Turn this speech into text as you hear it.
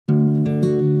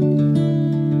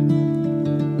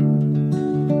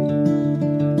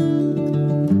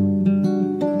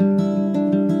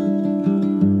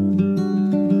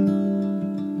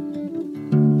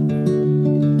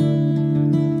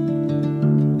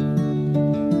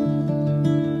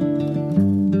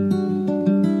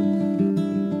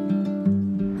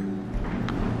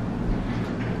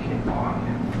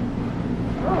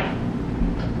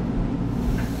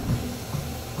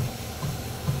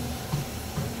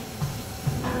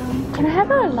Can I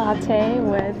have a latte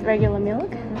with regular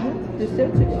milk? Just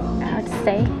stay.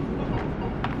 Stay.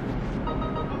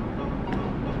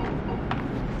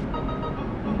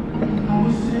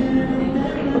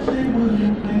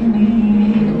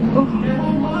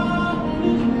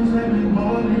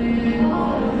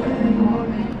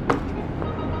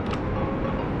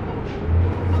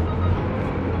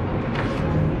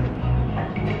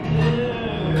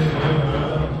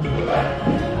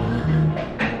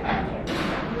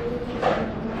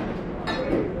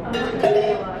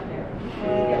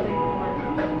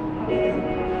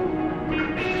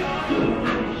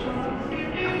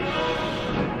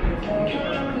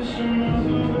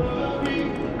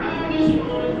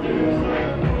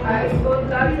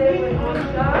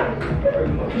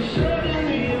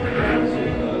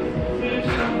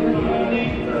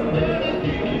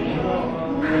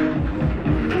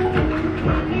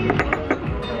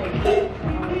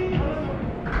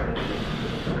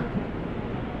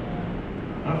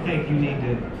 I think you need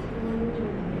to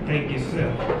thank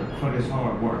yourself for this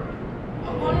hard work.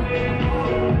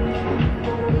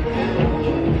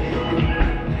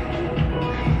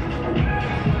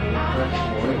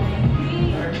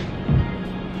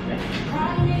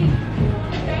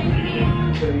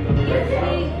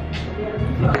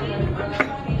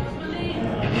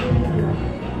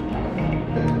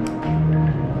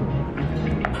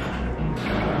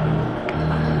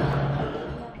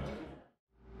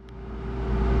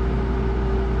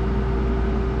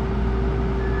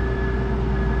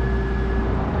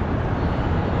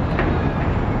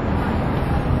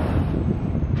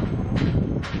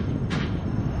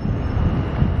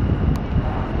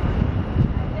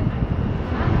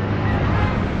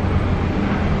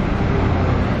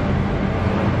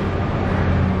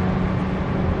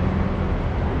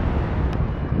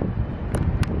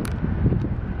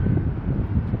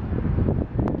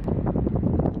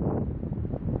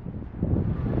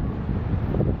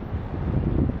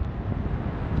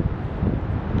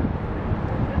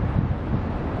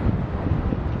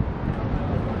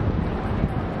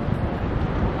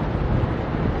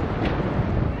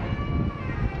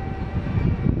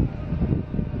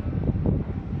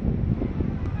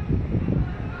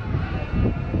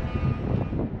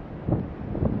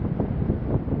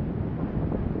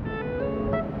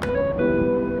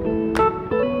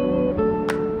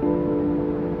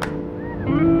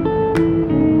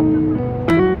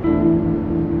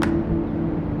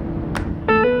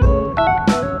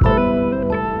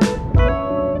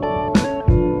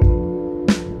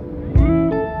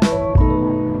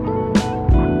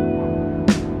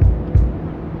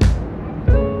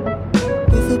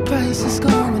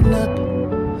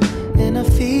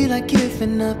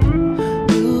 Up,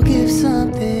 you give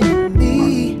something to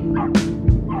me.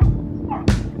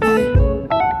 Yeah.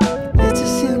 It's a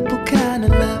simple kind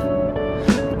of love,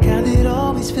 the kind that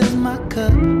always fills my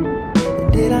cup.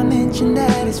 And did I mention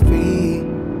that it's free?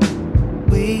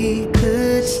 We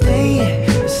could stay,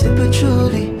 sip a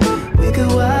truly. We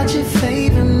could watch your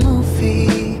favorite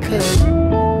movie. 'Cause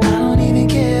I don't even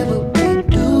care what we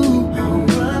do.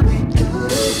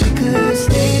 We could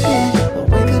stay there or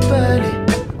we could burn it.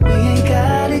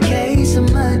 Got a case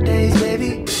of Mondays,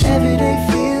 baby. Every day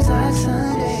feels like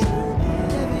Sunday.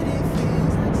 Every day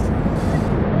feels like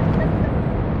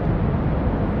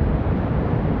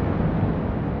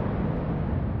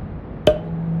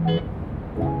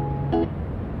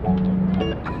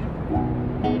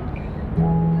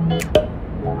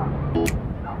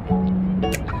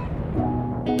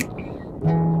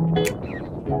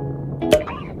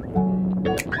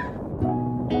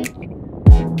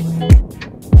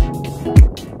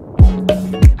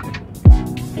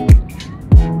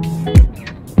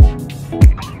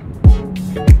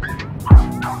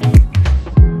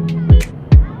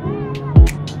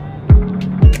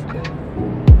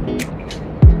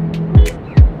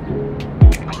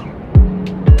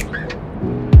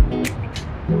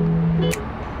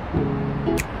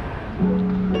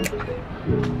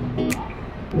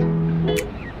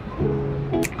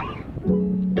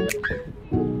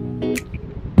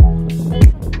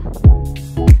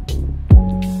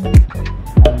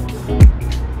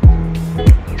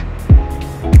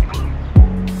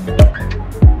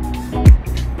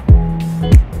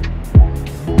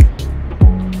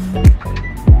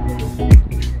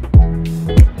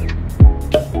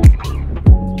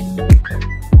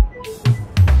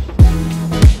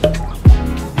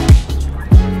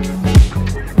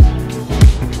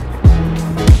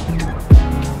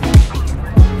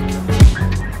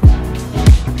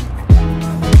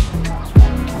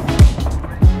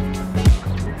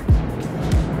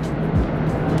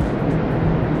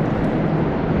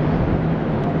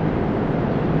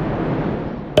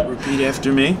Repeat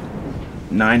after me.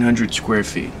 900 square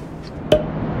feet.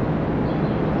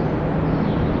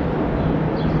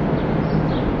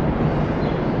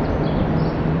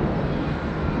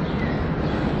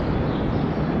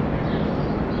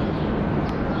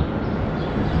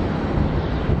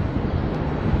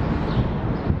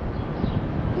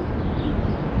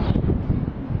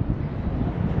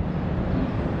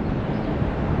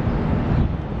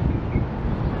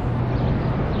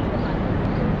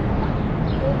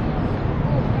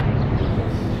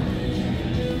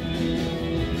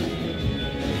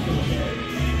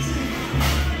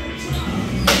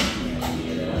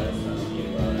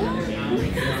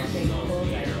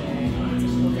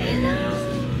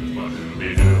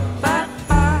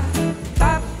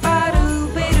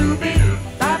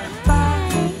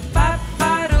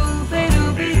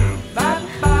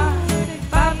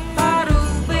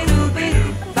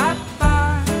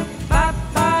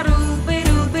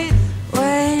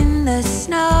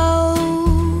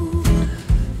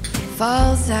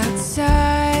 Falls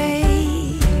outside,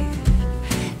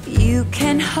 you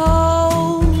can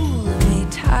hold me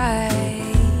tight.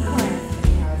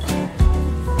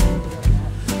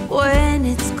 When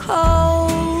it's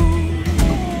cold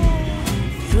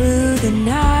through the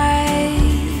night,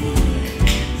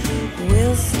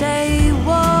 we'll stay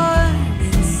warm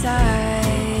inside.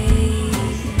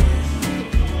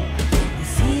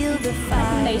 Feel the fire.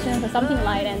 Recommendations for something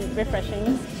light and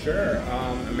refreshing. Sure.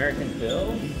 American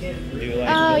Pill. Do you like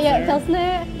Oh yeah,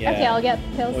 Pilsner? Pilsner. Yeah. Okay, I'll get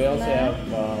Pilsner. We also have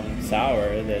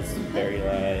sour that's very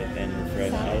light and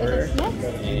refreshing. Sour.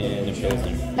 And a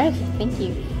Pilsner. Okay, thank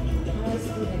you.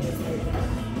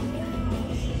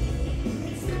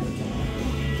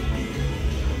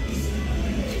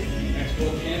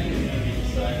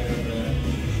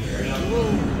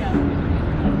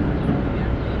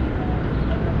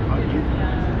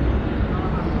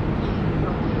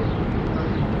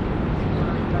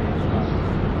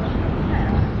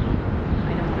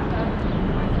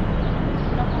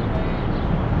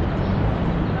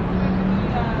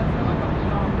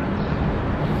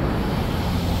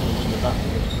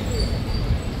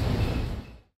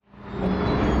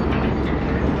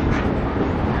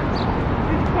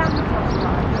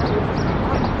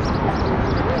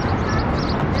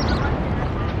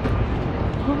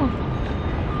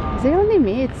 Is it only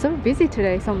me? It's so busy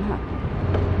today somehow.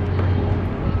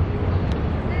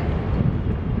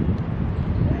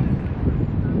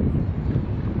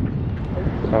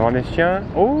 On va voir les chiens.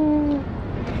 Oh!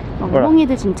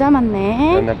 멍멍이들 진짜 Il y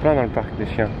많네. en a plein dans le parc des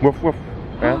chiens. Wouf wouf.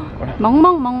 Hein? Voilà.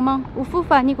 멍멍.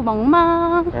 우프프 아니고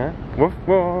멍멍. Hein? Wouf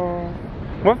wouf.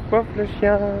 Wouf wouf le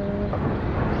chien.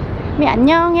 미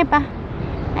안녕 해봐.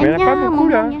 Mais il n'y en a pas 안녕 beaucoup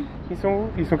là. 멍멍이야. Ils sont où?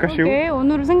 Ils sont cachés où? 오케이,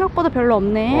 오늘은 생각보다 별로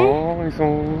없네. Oh, ils sont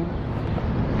où?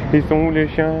 Ils sont où les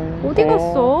chiens? 어디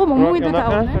갔어? 멍멍이들 il y en a 다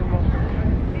un 오네. seulement.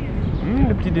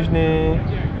 Le petit déjeuner.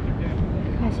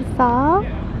 맛있어?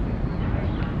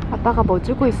 아빠가 뭐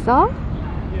주고 있어?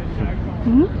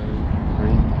 응? Oui.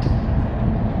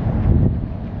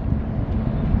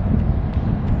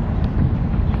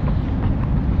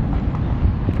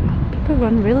 People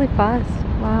run really fast.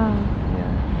 Wow.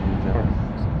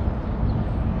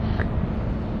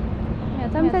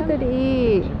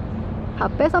 참새들이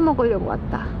밥 뺏어 먹으려고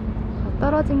왔다. 뭐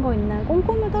떨어진 거 있나?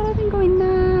 꼼꼼히 떨어진 거 있나?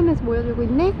 하면서 모여들고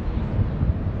있네.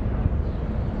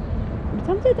 우리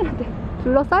참새들한테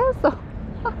둘러싸였어.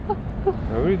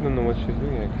 Ah oui, donne-moi chez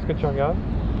eux. Qu'est-ce que tu regardes?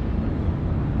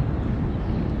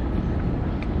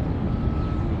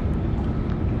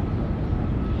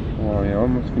 Oh, we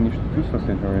almost finished two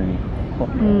sausage already.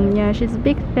 Yeah, she's a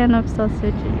big fan of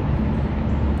sausage.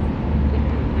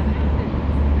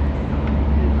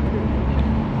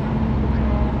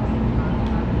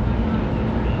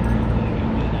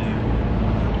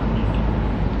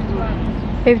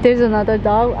 If there's another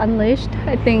dog unleashed,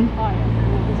 I think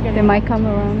they might come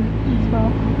around as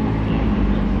well.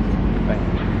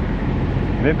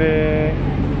 Bébé.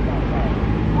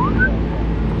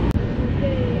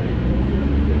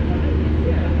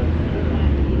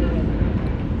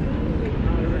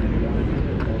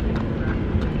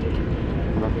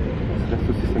 Voilà. La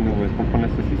saucisse à nouveau. Est-ce qu'on prend la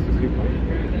saucisse aussi ou pas?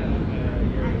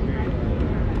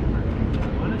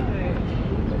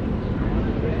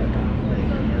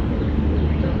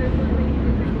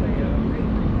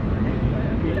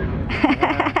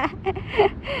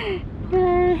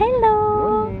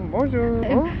 헬로. Bonjour.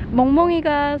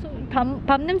 멍멍이가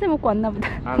밥 냄새 맡고 왔나 보다.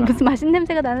 무슨 맛있는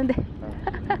냄새가 나는데.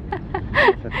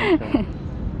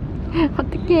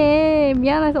 어떡해.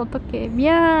 미안해서 어떡해.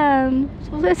 미안.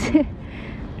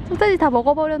 소세지 다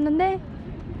먹어버렸는데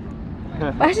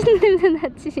맛있는 냄새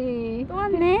나지. 또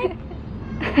왔네.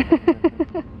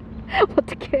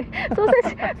 어떡해.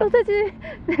 소세지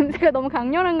냄새가 너무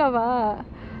강렬한가 봐.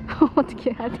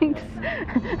 어떡해.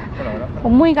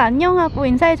 엄무이가 안녕하고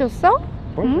인사해줬어?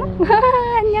 응?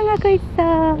 안녕하고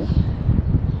있어.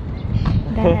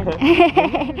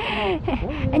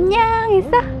 안녕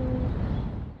했어?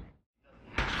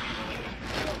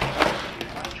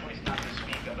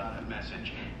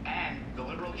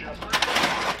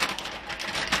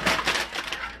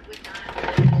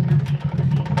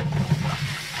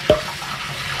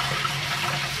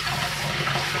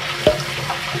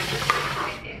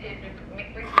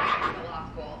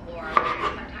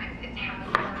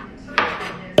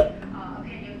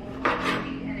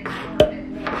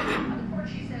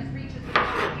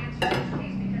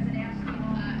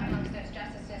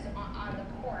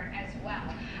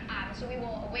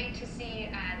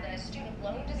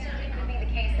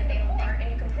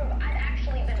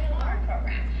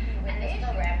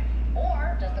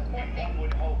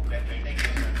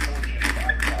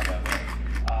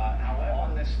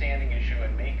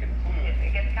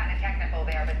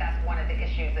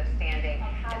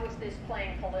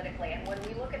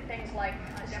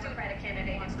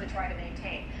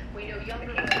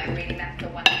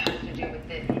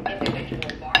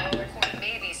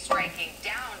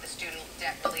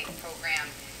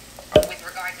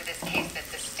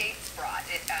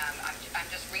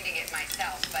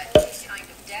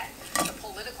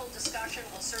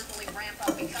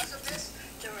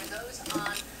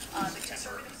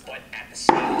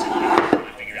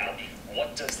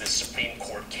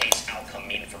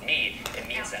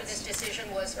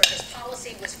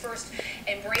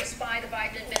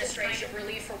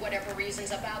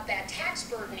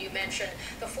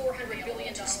 The $400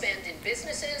 billion to spend in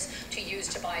businesses, to use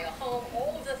to buy a home,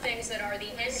 all of the things that are the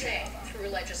engine through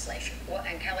legislation. Well,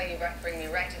 and Kelly, you bring me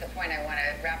right to the point I want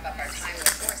to wrap up our time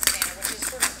with course, Savannah, which is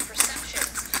sort of the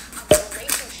perceptions of the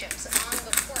relationships on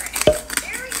the court. And at the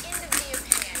very end of the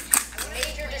opinion,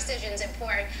 major decisions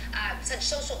important, such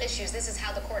social issues, this is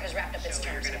how the court has wrapped up its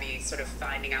terms. You're going to be sort of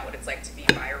finding out what it's like to be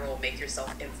viral, make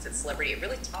yourself instant celebrity. It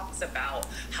really talks about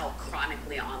how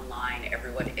chronically online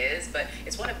everyone is, but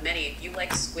it's one of many. If you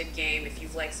like Squid Game, if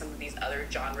you've liked some of these other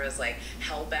genres like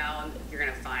Hellbound, you're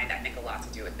going to find, I think, a lot to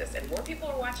do with this. And more people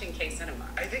are watching K-Cinema.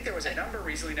 I think there was a number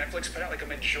recently Netflix put out, like a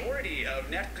majority of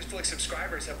Netflix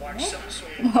subscribers have watched some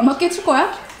sort of... 엄마 깨줄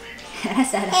거야?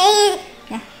 알았어.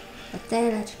 야,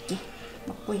 모짜렐라 줄게.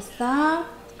 먹고 있어.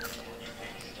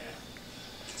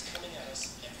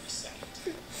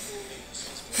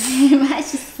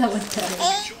 맛있어, 모짜렐라.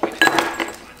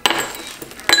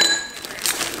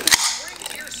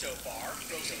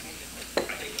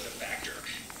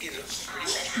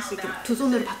 이렇게 두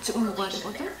손으로 받치고 먹어야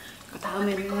되거든? 그러니까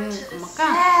다음에는 엄마가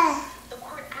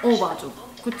맞아.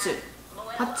 그치?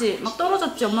 봤지? 막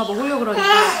떨어졌지? 엄마 먹으려고 그러니까.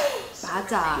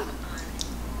 맞아.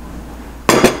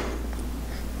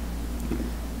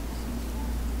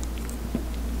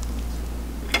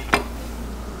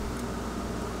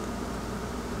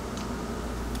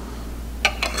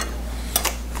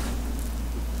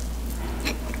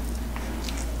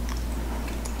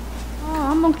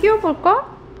 한번 끼워볼까?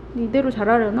 이대로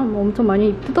잘하려나? 뭐 엄청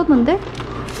많이 뜯었는데?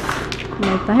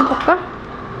 그럼 일단 해볼까?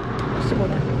 혹시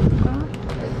뭐라 해볼까?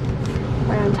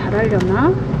 과연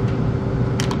잘하려나?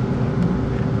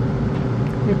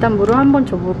 일단 물을 한번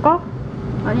줘볼까?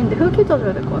 아닌데 흙이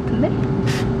젖어야 될 것 같은데?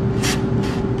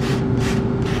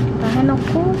 일단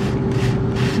해놓고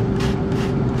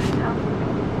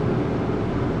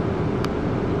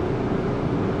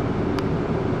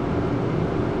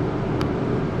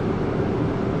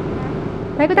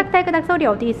달그닥달그닥 소리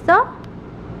어디 있어?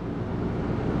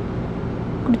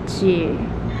 그렇지.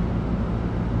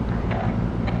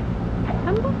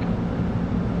 한 번?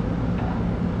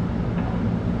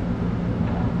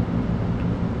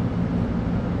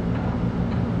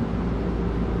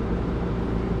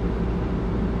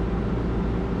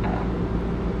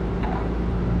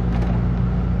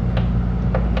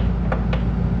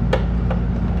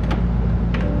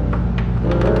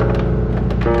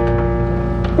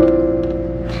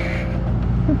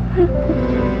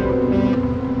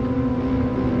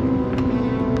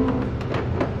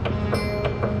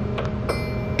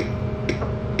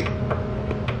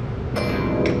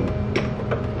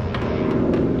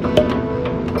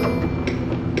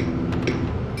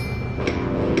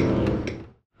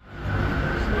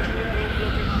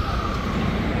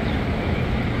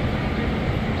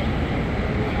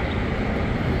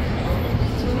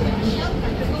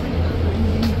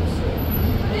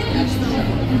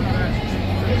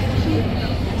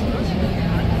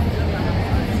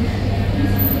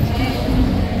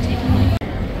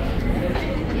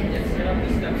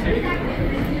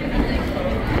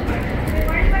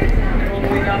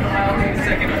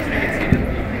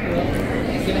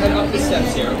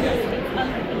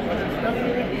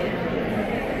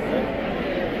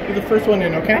 first one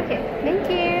in, okay? Okay, thank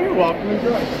you. You're welcome.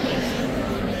 Enjoy.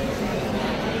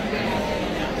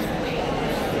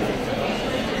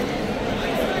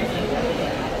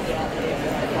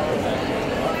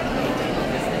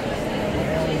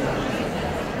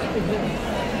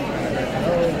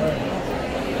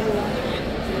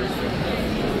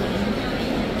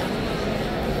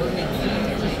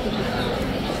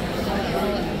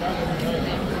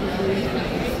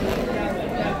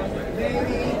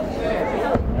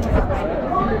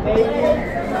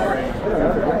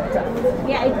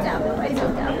 Yeah, it's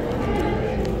up.